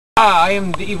I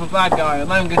am the evil bad guy,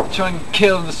 and I'm going to try and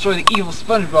kill and destroy the evil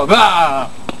SpongeBob. Ah!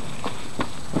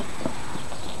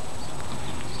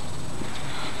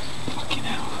 Fucking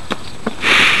hell.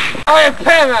 I am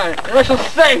Pearman, and I shall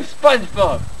save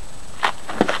SpongeBob!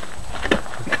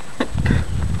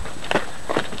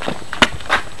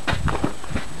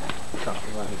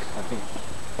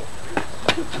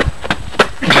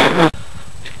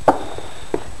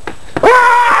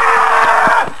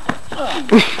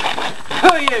 Who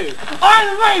are you? I'm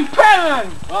the main Pearman!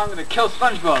 Well, I'm gonna kill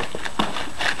SpongeBob.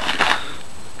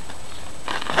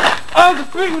 I'm the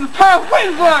freak with the power of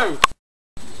wind blow!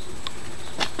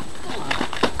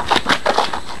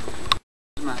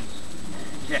 Man.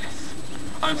 Yes.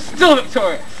 I'm still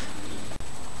victorious!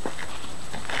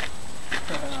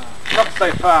 Not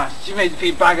so fast. You made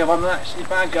me bag up. I'm actually a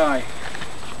bad guy.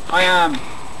 I am.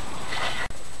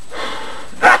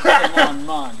 Come on,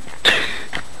 man.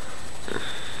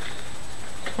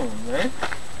 Come on, man.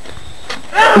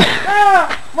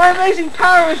 My amazing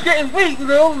power is getting weak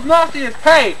with all the nastiest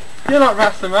pain. You're not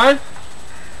Rastaman.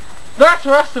 That's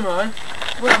Rastaman.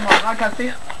 Where am I? I can't see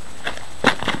it.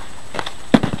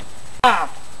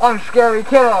 I'm Scary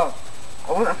Killer.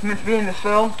 I wasn't meant to be in this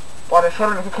film, but I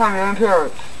decided to make a cameo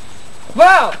appearance.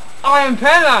 Well, I am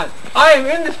Pearman. I am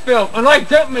in this film, and I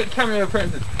don't make cameo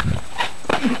appearances.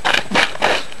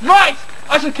 Right!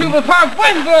 I shall kill the power of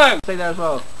wind blow! Say that as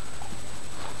well.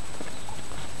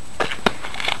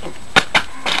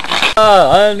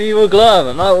 I'm an evil glove,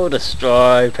 and I will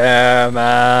destroy Pearman.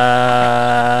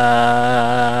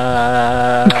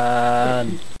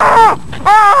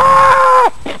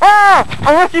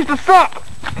 I want you to suck!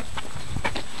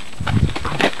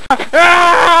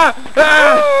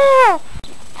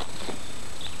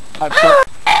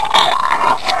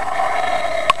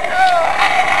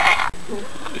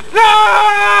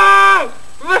 No!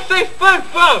 Let's say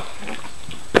SpongeBob!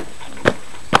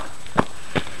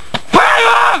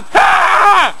 Fire!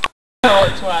 Oh,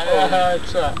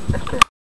 twat.